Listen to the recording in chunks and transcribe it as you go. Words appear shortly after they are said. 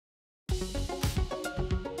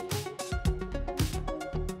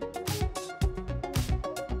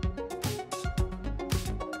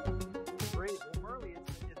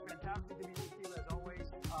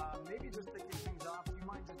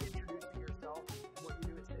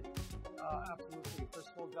Absolutely. First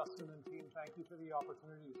of all, Justin and team, thank you for the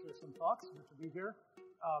opportunity to share some thoughts. Good to be here.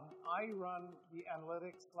 I run the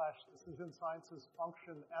analytics/decision sciences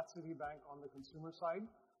function at Citibank on the consumer side,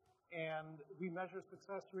 and we measure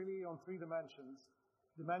success really on 3 dimensions.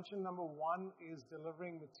 Dimension number 1 is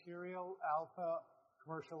delivering material alpha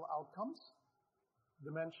commercial outcomes.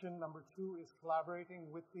 Dimension number 2 is collaborating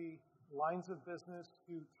with the lines of business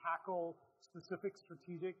to tackle specific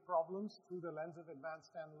strategic problems through the lens of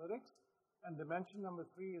advanced analytics. And dimension number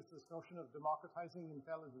 3 is this notion of democratizing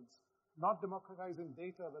intelligence. Not democratizing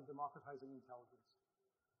data, but democratizing intelligence.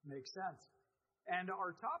 Makes sense. And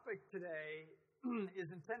our topic today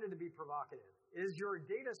is intended to be provocative. Is your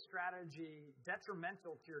data strategy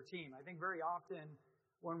detrimental to your team? I think very often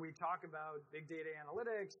when we talk about big data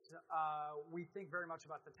analytics, we think very much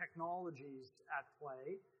about the technologies at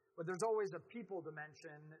play, but there's always a people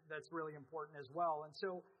dimension that's really important as well. And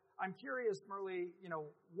so I'm curious, Murli,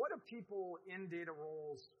 what do people in data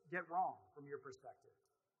roles get wrong from your perspective?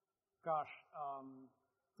 Gosh,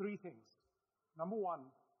 3 things. Number 1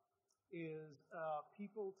 is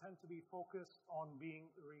people tend to be focused on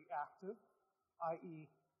being reactive, i.e.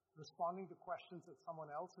 responding to questions that someone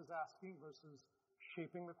else is asking versus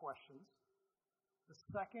shaping the questions. The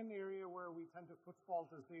second area where we tend to put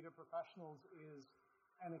fault as data professionals is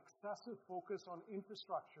an excessive focus on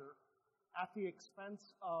infrastructure at the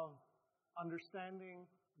expense of understanding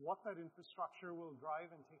what that infrastructure will drive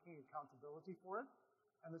and taking accountability for it.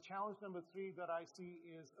 And the challenge number 3 that I see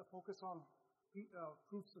is a focus on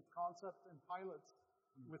proofs of concept and pilots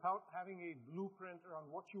without having a blueprint around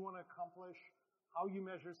what you want to accomplish, how you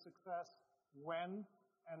measure success, when,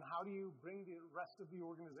 and how do you bring the rest of the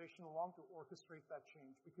organization along to orchestrate that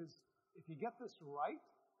change. Because if you get this right,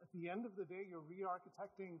 at the end of the day, you're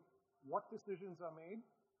re-architecting what decisions are made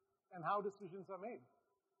and how decisions are made.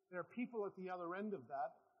 There are people at the other end of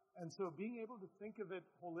that. And so being able to think of it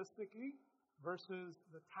holistically versus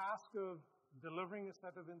the task of delivering a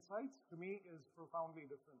set of insights, to me, is profoundly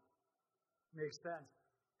different. Makes sense.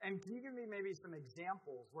 And can you give me maybe some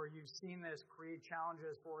examples where you've seen this create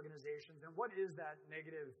challenges for organizations, and what is that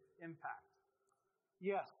negative impact?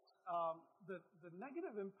 Yes. The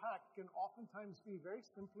negative impact can oftentimes be very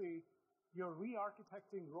simply you're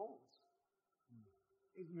re-architecting roles.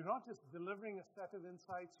 You're not just delivering a set of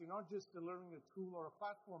insights, you're not just delivering a tool or a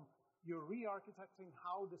platform, you're re-architecting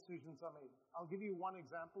how decisions are made. I'll give you one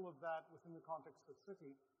example of that within the context of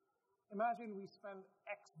Citi. Imagine we spend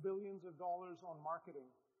X billions of dollars on marketing.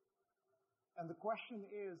 And the question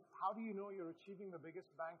is, how do you know you're achieving the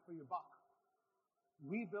biggest bang for your buck?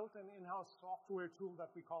 We built an in-house software tool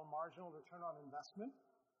that we call marginal return on investment.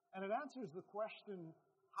 And it answers the question,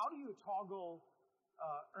 how do you toggle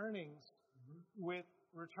earnings with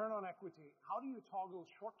return on equity? How do you toggle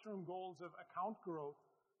short-term goals of account growth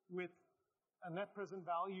with a net present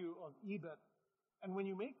value of EBIT? And when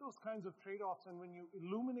you make those kinds of trade-offs and when you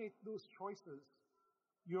illuminate those choices,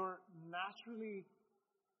 you're naturally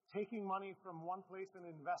taking money from one place and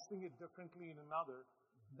investing it differently in another.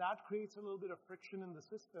 That creates a little bit of friction in the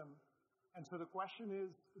system. And so the question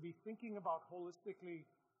is to be thinking about holistically,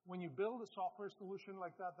 when you build a software solution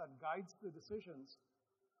like that that guides the decisions,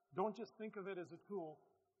 don't just think of it as a tool.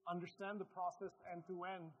 Understand the process end to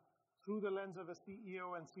end through the lens of a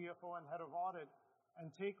CEO and CFO and head of audit,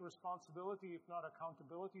 and take responsibility, if not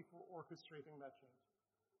accountability, for orchestrating that change.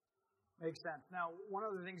 Makes sense. Now, one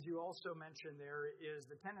of the things you also mentioned there is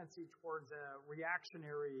the tendency towards a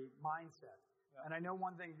reactionary mindset. Yeah. And I know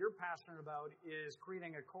one thing you're passionate about is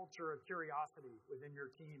creating a culture of curiosity within your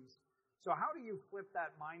teams. So how do you flip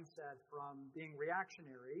that mindset from being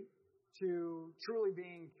reactionary to truly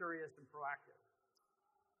being curious and proactive?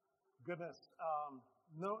 Goodness.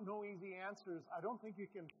 No easy answers. I don't think you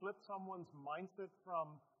can flip someone's mindset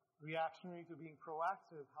from reactionary to being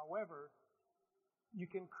proactive. However, you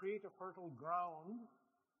can create a fertile ground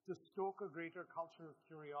to stoke a greater culture of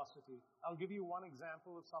curiosity. I'll give you one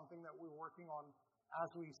example of something that we're working on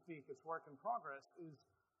as we speak. It's work in progress. Is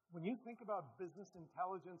when you think about business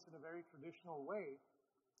intelligence in a very traditional way,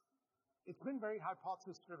 it's been very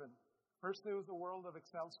hypothesis-driven. First, there was the world of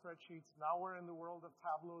Excel spreadsheets. Now we're in the world of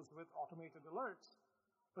Tableaus with automated alerts.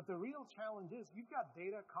 But the real challenge is you've got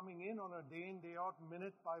data coming in on a day-in, day-out,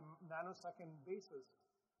 minute-by-nanosecond basis.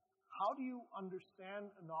 How do you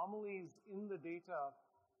understand anomalies in the data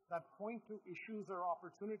that point to issues or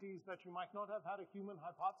opportunities that you might not have had a human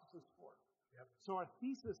hypothesis for? Yep. So our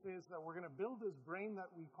thesis is that we're going to build this brain that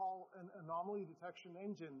we call an anomaly detection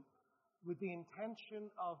engine with the intention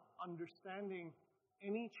of understanding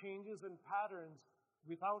any changes in patterns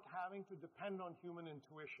without having to depend on human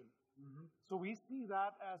intuition. So we see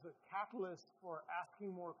that as a catalyst for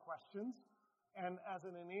asking more questions and as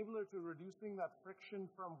an enabler to reducing that friction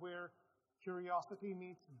from where curiosity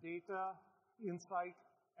meets data, insight,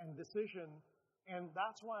 and decision. And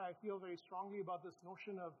that's why I feel very strongly about this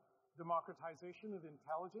notion of democratization of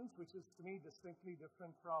intelligence, which is, to me, distinctly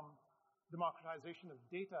different from democratization of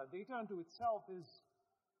data. Data unto itself is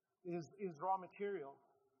raw material.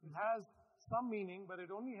 It has some meaning, but it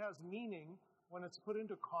only has meaning when it's put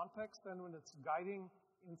into context and when it's guiding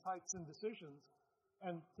insights and decisions.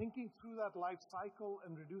 And thinking through that life cycle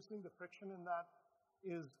and reducing the friction in that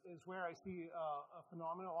is where I see a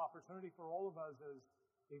phenomenal opportunity for all of us as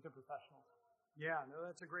data professionals. Yeah, no,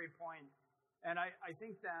 that's a great point. And I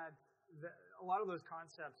think that a lot of those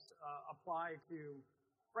concepts apply to,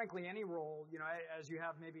 frankly, any role. You know, as you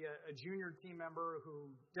have maybe a junior team member who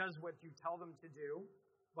does what you tell them to do,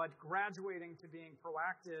 but graduating to being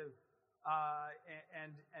proactive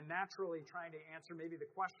and naturally trying to answer maybe the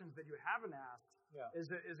questions that you haven't asked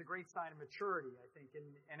is a great sign of maturity, I think,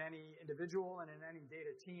 in any individual and in any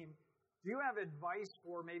data team. Do you have advice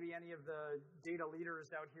for maybe any of the data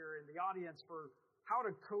leaders out here in the audience for how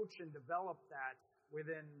to coach and develop that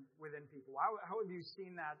within people? How have you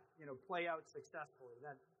seen that, play out successfully,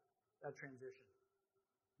 that transition?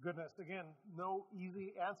 Goodness, again, no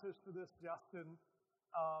easy answers to this, Justin.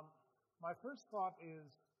 My first thought is,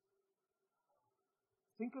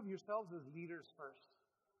 think of yourselves as leaders first.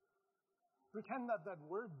 Pretend that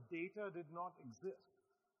word data did not exist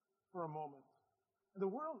for a moment. The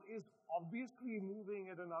world is obviously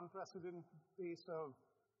moving at an unprecedented pace of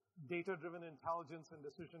data-driven intelligence and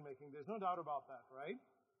decision-making. There's no doubt about that, right?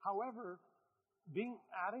 However,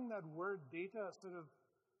 adding that word data sort of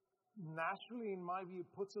naturally, in my view,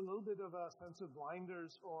 puts a little bit of a sense of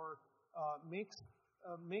blinders or makes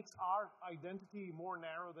our identity more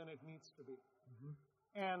narrow than it needs to be.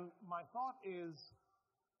 And my thought is,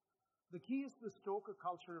 the key is to stoke a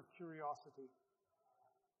culture of curiosity.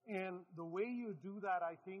 And the way you do that,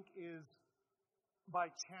 I think, is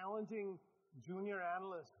by challenging junior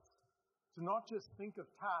analysts to not just think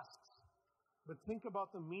of tasks, but think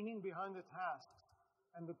about the meaning behind the tasks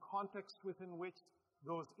and the context within which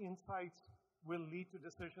those insights will lead to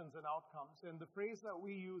decisions and outcomes. And the phrase that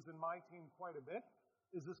we use in my team quite a bit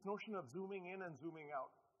is this notion of zooming in and zooming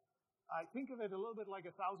out. I think of it a little bit like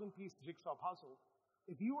a 1,000-piece jigsaw puzzle.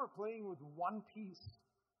 If you are playing with one piece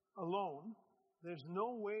alone, there's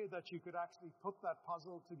no way that you could actually put that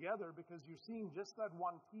puzzle together because you're seeing just that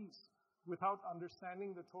one piece without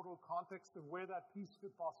understanding the total context of where that piece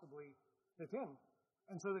could possibly fit in.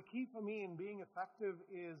 And so the key for me in being effective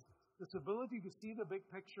is this ability to see the big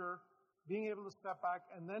picture, being able to step back,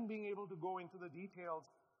 and then being able to go into the details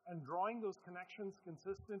and drawing those connections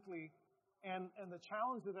consistently. And the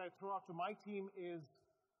challenge that I throw out to my team is,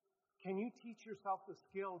 can you teach yourself the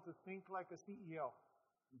skill to think like a CEO,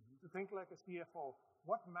 to think like a CFO?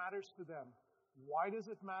 What matters to them? Why does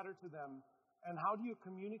it matter to them? And how do you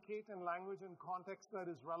communicate in language and context that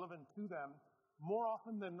is relevant to them? More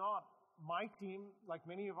often than not, my team, like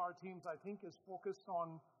many of our teams, I think, is focused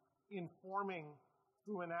on informing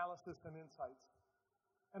through analysis and insights.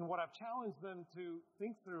 And what I've challenged them to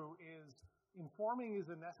think through is, informing is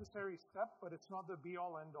a necessary step, but it's not the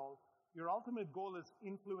be-all, end-all. Your ultimate goal is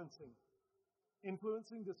influencing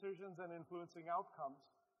decisions and influencing outcomes.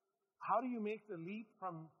 How do you make the leap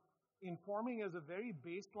from informing as a very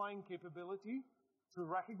baseline capability to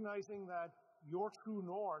recognizing that your true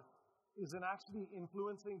north is in actually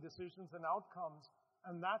influencing decisions and outcomes?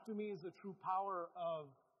 And that, to me, is the true power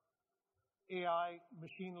of AI,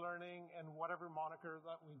 machine learning, and whatever moniker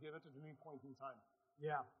that we give it at any point in time.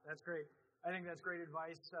 Yeah, that's great. I think that's great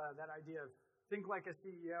advice, that idea of think like a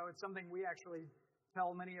CEO. It's something we actually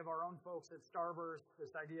tell many of our own folks at Starburst.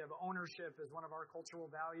 This idea of ownership is one of our cultural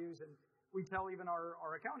values, and we tell even our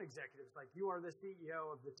account executives, like, you are the CEO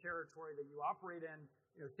of the territory that you operate in.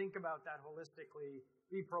 Think about that holistically,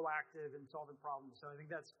 be proactive in solving problems. So I think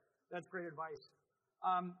that's great advice.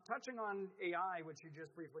 Touching on AI, which you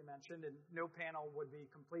just briefly mentioned, and no panel would be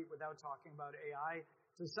complete without talking about AI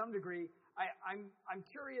to some degree. I'm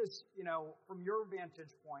curious, from your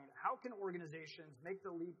vantage point, how can organizations make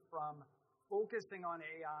the leap from focusing on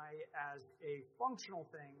AI as a functional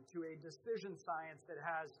thing to a decision science that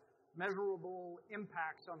has measurable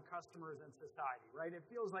impacts on customers and society, right? It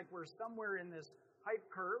feels like we're somewhere in this hype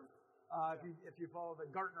curve, if you follow the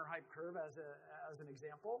Gartner hype curve as an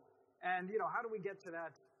example. And, how do we get to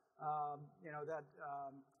that,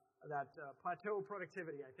 plateau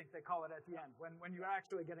productivity, I think they call it at the end, when you're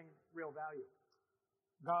actually getting real value?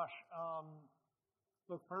 Gosh,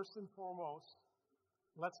 look, first and foremost,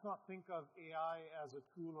 let's not think of AI as a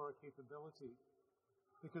tool or a capability,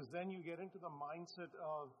 because then you get into the mindset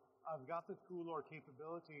of, I've got the tool or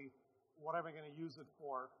capability, what am I going to use it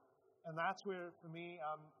for? And that's where, for me,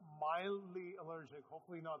 I'm mildly allergic,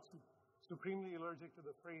 hopefully not supremely allergic to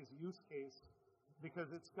the phrase use case,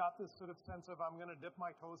 because it's got this sort of sense of, I'm going to dip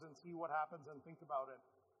my toes and see what happens and think about it.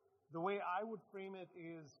 The way I would frame it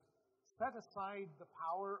is, set aside the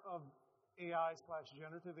power of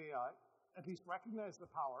AI/generative AI, at least recognize the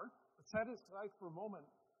power, but set it aside for a moment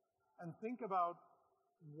and think about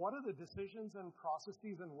what are the decisions and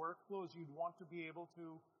processes and workflows you'd want to be able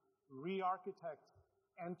to re-architect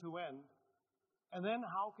end-to-end, and then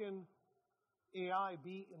how can AI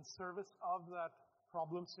be in service of that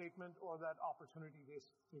problem statement or that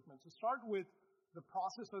opportunity-based statement. So start with the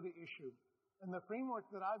process or the issue. And the framework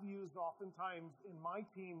that I've used oftentimes in my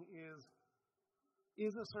team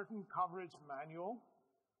is a certain coverage manual?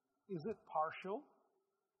 Is it partial?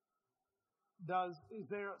 Is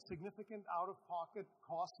there a significant out-of-pocket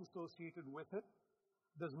cost associated with it?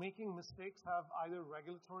 Does making mistakes have either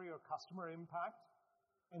regulatory or customer impact?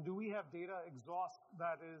 And do we have data exhaust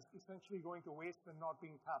that is essentially going to waste and not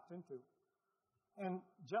being tapped into? And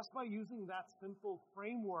just by using that simple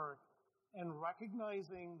framework and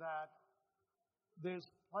recognizing that there's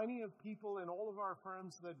plenty of people in all of our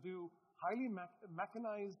firms that do highly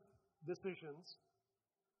mechanized decisions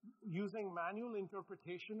using manual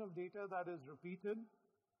interpretation of data that is repeated,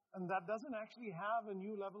 and that doesn't actually have a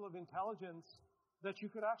new level of intelligence that you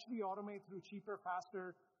could actually automate through cheaper,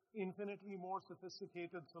 faster, infinitely more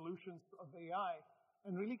sophisticated solutions of AI,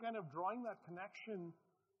 and really kind of drawing that connection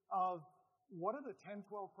of what are the 10,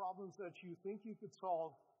 12 problems that you think you could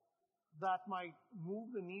solve that might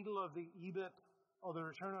move the needle of the EBIT or the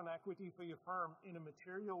return on equity for your firm in a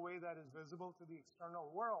material way that is visible to the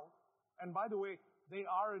external world. And by the way, they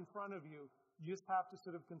are in front of you. You just have to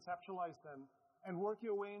sort of conceptualize them and work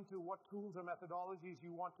your way into what tools or methodologies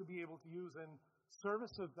you want to be able to use in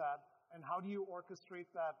service of that, and how do you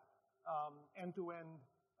orchestrate that end-to-end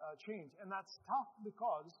change. And that's tough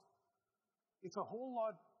because it's a whole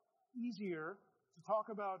lot easier to talk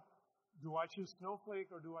about, do I choose Snowflake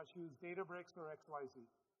or do I choose Databricks or XYZ?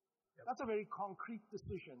 Yep. That's a very concrete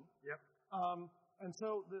decision. Yep. And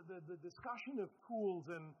so the discussion of tools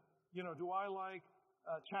and, do I like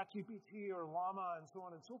ChatGPT or Llama and so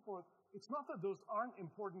on and so forth, it's not that those aren't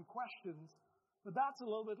important questions, but that's a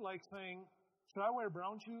little bit like saying, should I wear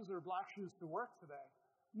brown shoes or black shoes to work today?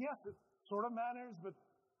 Yes, it sort of matters, but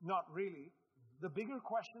not really. The bigger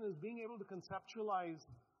question is being able to conceptualize,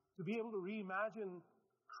 to be able to reimagine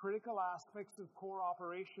critical aspects of core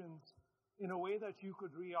operations in a way that you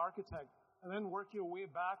could re-architect, and then work your way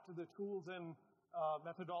back to the tools and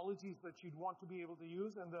methodologies that you'd want to be able to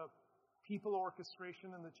use, and the people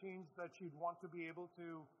orchestration and the change that you'd want to be able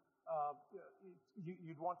to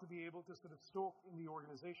sort of stoke in the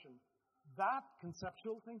organization. That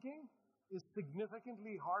conceptual thinking is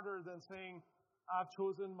significantly harder than saying, I've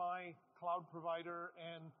chosen my cloud provider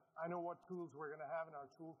and I know what tools we're going to have in our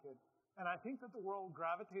toolkit. And I think that the world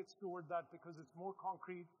gravitates toward that because it's more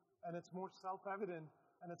concrete and it's more self-evident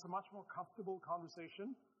and it's a much more comfortable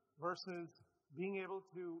conversation versus being able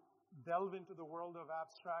to delve into the world of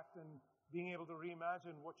abstract and being able to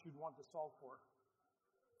reimagine what you'd want to solve for.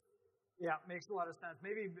 Yeah, makes a lot of sense.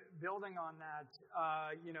 Maybe building on that,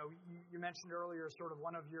 you mentioned earlier sort of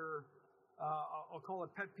one of your, I'll call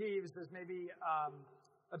it pet peeves, is maybe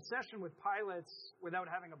obsession with pilots without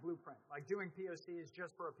having a blueprint, like doing POCs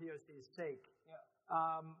just for a POC's sake.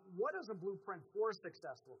 Yeah. What does a blueprint for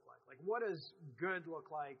success look like? Like, what does good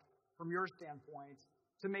look like from your standpoint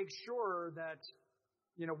to make sure that,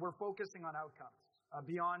 we're focusing on outcomes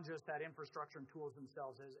beyond just that infrastructure and tools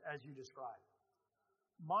themselves as you described?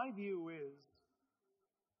 My view is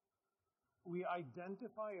we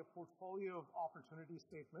identify a portfolio of opportunity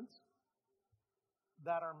statements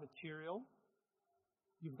that are material.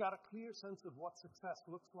 You've got a clear sense of what success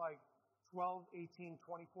looks like 12, 18,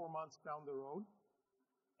 24 months down the road.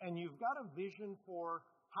 And you've got a vision for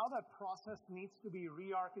how that process needs to be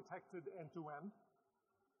re-architected end-to-end.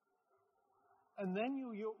 And then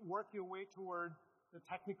you work your way toward the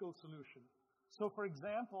technical solution. So for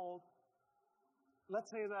example, let's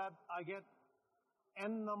say that I get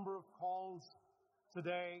N number of calls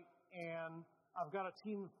today and I've got a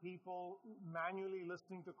team of people manually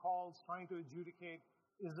listening to calls, trying to adjudicate,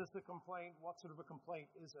 is this a complaint? What sort of a complaint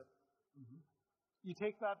is it? Mm-hmm. You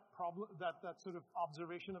take that problem, that sort of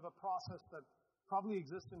observation of a process that probably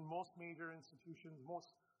exists in most major institutions,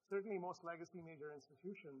 certainly most legacy major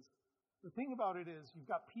institutions. The thing about it is you've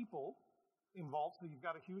got people involved, so you've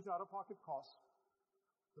got a huge out-of-pocket cost.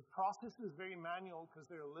 The process is very manual because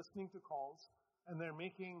they're listening to calls and they're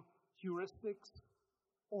making heuristics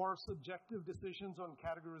or subjective decisions on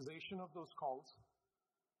categorization of those calls.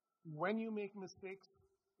 When you make mistakes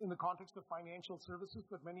in the context of financial services,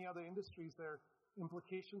 but many other industries, there are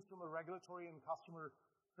implications from a regulatory and customer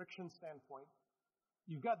friction standpoint.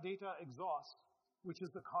 You've got data exhaust, which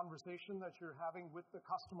is the conversation that you're having with the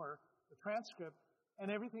customer, the transcript, and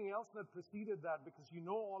everything else that preceded that, because you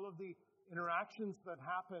know all of the interactions that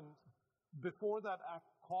happened before that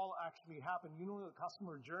call actually happened. You know the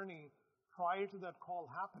customer journey prior to that call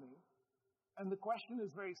happening. And the question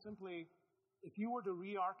is very simply, if you were to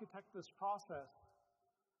re-architect this process,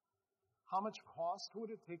 how much cost would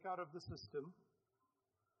it take out of the system?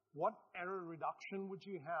 What error reduction would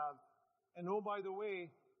you have? And oh, by the way,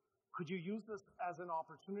 could you use this as an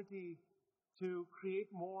opportunity to create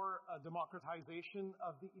more democratization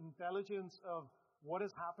of the intelligence of what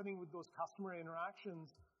is happening with those customer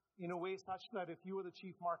interactions in a way such that if you were the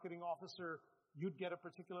chief marketing officer, you'd get a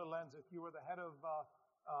particular lens. If you were the head of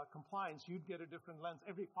compliance, you'd get a different lens.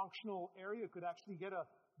 Every functional area could actually get a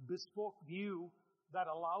bespoke view that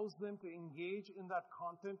allows them to engage in that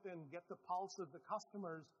content and get the pulse of the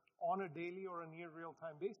customers on a daily or a near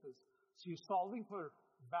real-time basis. So you're solving for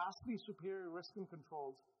vastly superior risk and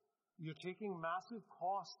controls. You're taking massive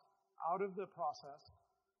cost out of the process.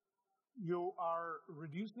 You are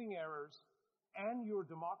reducing errors, and you're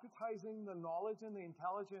democratizing the knowledge and the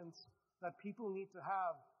intelligence that people need to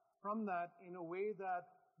have from that in a way that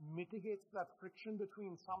mitigates that friction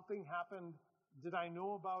between something happened, did I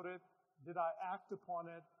know about it, did I act upon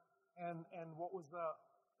it, and what was the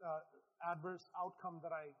adverse outcome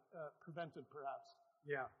that I prevented, perhaps.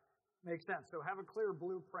 Yeah, makes sense. So have a clear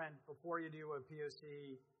blueprint before you do a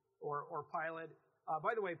POC or pilot.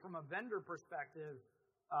 By the way, from a vendor perspective,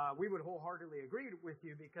 we would wholeheartedly agree with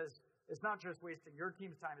you, because it's not just wasting your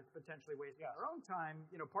team's time, it's potentially wasting our own time,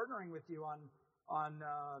 partnering with you on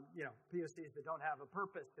POCs that don't have a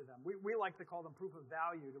purpose to them. We like to call them proof of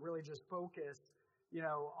value, to really just focus,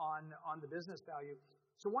 on the business value.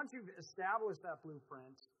 So once you've established that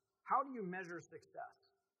blueprint, how do you measure success?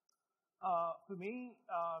 For me,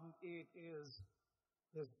 there's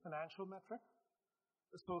a financial metric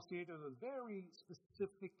associated with very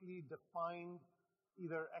specifically defined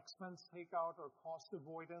either expense takeout or cost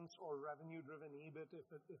avoidance or revenue-driven EBIT,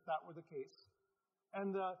 if that were the case.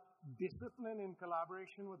 And the discipline in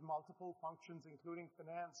collaboration with multiple functions, including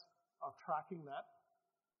finance, of tracking that.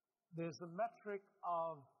 There's a metric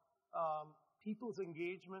of people's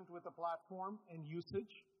engagement with the platform and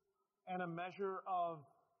usage, and a measure of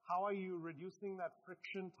how are you reducing that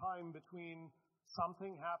friction time between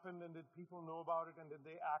something happened and did people know about it and did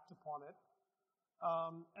they act upon it.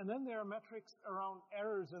 And then there are metrics around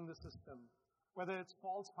errors in the system, whether it's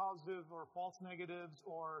false positive or false negatives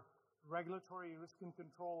or regulatory risk and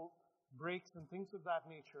control breaks and things of that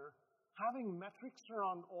nature. Having metrics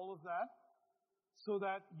around all of that so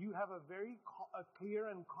that you have a very clear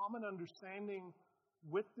and common understanding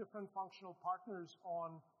with different functional partners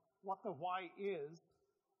on what the why is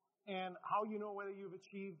and how you know whether you've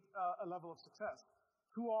achieved a level of success.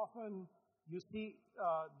 Too often you see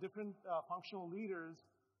different functional leaders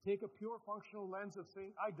take a pure functional lens of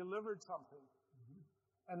saying, I delivered something,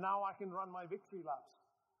 and now I can run my victory laps.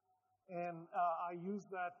 And I use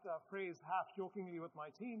that phrase half-jokingly with my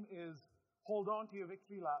team is, hold on to your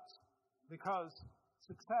victory laps, because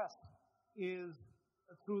success is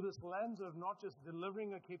through this lens of not just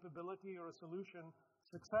delivering a capability or a solution.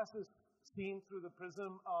 Success is seen through the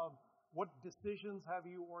prism of what decisions have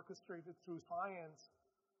you orchestrated through science,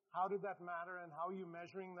 how did that matter, and how are you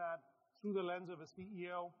measuring that through the lens of a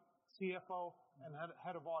CEO, CFO, and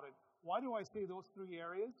head of audit. Why do I say those three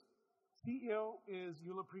areas? CEO is,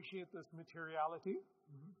 you'll appreciate this, materiality.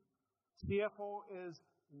 CFO is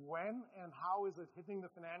when and how is it hitting the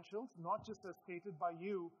financials, not just as stated by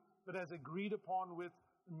you, but as agreed upon with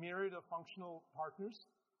a myriad of functional partners.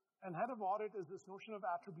 And head of audit is this notion of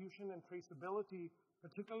attribution and traceability,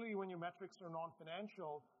 particularly when your metrics are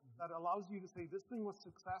non-financial, that allows you to say this thing was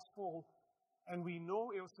successful, and we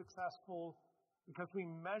know it was successful because we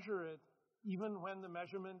measure it even when the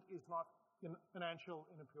measurement is not financial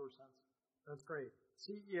in a pure sense. That's great.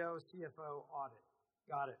 CEO, CFO, audit.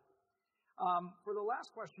 Got it. For the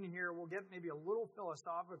last question here, we'll get maybe a little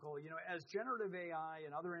philosophical. As generative AI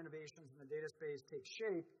and other innovations in the data space take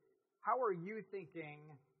shape, how are you thinking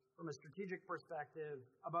from a strategic perspective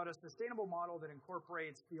about a sustainable model that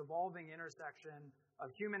incorporates the evolving intersection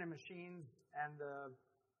of human and machines and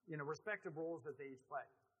the respective roles that they each play?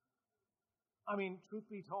 I mean, truth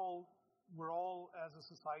be told, we're all, as a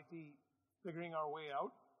society, figuring our way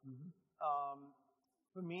out.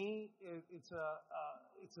 For me, I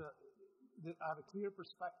have a clear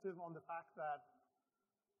perspective on the fact that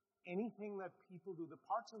anything that people do, the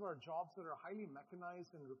parts of our jobs that are highly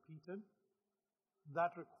mechanized and repeated,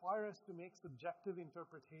 that require us to make subjective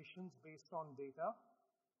interpretations based on data,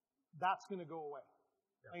 that's going to go away.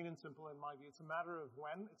 Yeah. Plain and simple in my view. It's a matter of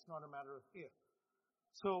when, it's not a matter of if.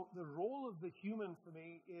 So the role of the human for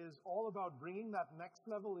me is all about bringing that next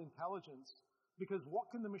level intelligence, because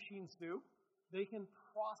what can the machines do? They can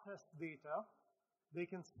process data, they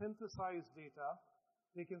can synthesize data,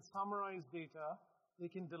 they can summarize data, they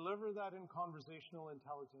can deliver that in conversational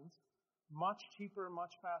intelligence much cheaper,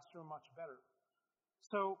 much faster, much better.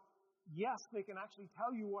 So yes, they can actually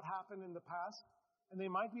tell you what happened in the past, and they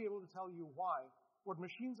might be able to tell you why. What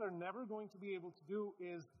machines are never going to be able to do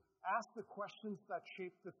is ask the questions that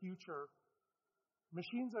shape the future.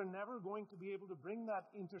 Machines are never going to be able to bring that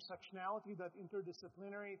intersectionality, that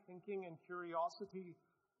interdisciplinary thinking and curiosity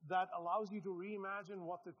that allows you to reimagine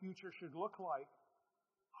what the future should look like,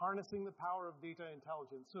 harnessing the power of data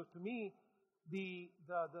intelligence. So to me, the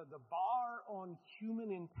bar on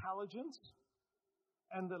human intelligence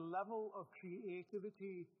and the level of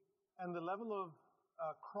creativity and the level of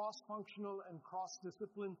cross-functional and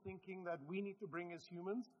cross-discipline thinking that we need to bring as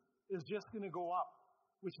humans is just going to go up,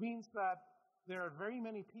 which means that there are very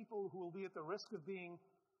many people who will be at the risk of being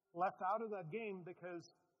left out of that game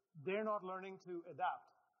because they're not learning to adapt.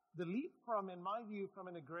 The leap from, in my view, from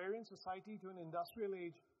an agrarian society to an industrial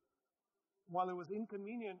age, while it was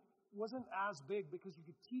inconvenient, wasn't as big because you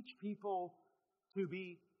could teach people to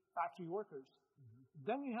be factory workers.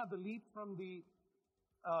 Mm-hmm. Then you have the leap from the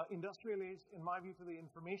industrial age, in my view, to the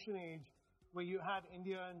information age, where you had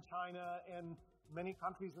India and China and many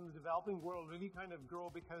countries in the developing world really kind of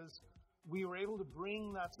grow because we were able to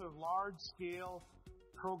bring that sort of large-scale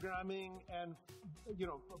programming and,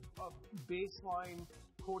 a baseline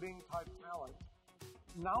coding type talent.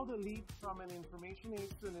 Now the leap from an information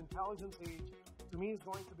age to an intelligence age, to me, is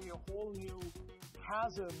going to be a whole new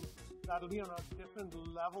chasm that'll be on a different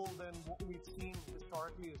level than what we've seen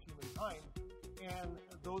historically as humankind. And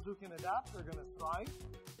those who can adapt are going to thrive.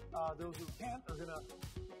 Those who can't are going to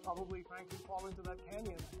probably, frankly, fall into that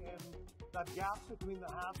canyon. And that gap between the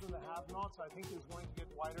haves and the have-nots, I think, is going to get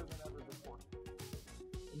wider than ever before.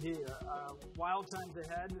 Indeed. Wild times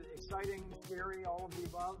ahead. Exciting, scary, all of the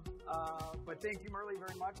above. But thank you, Murli,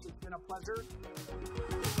 very much. It's been a pleasure.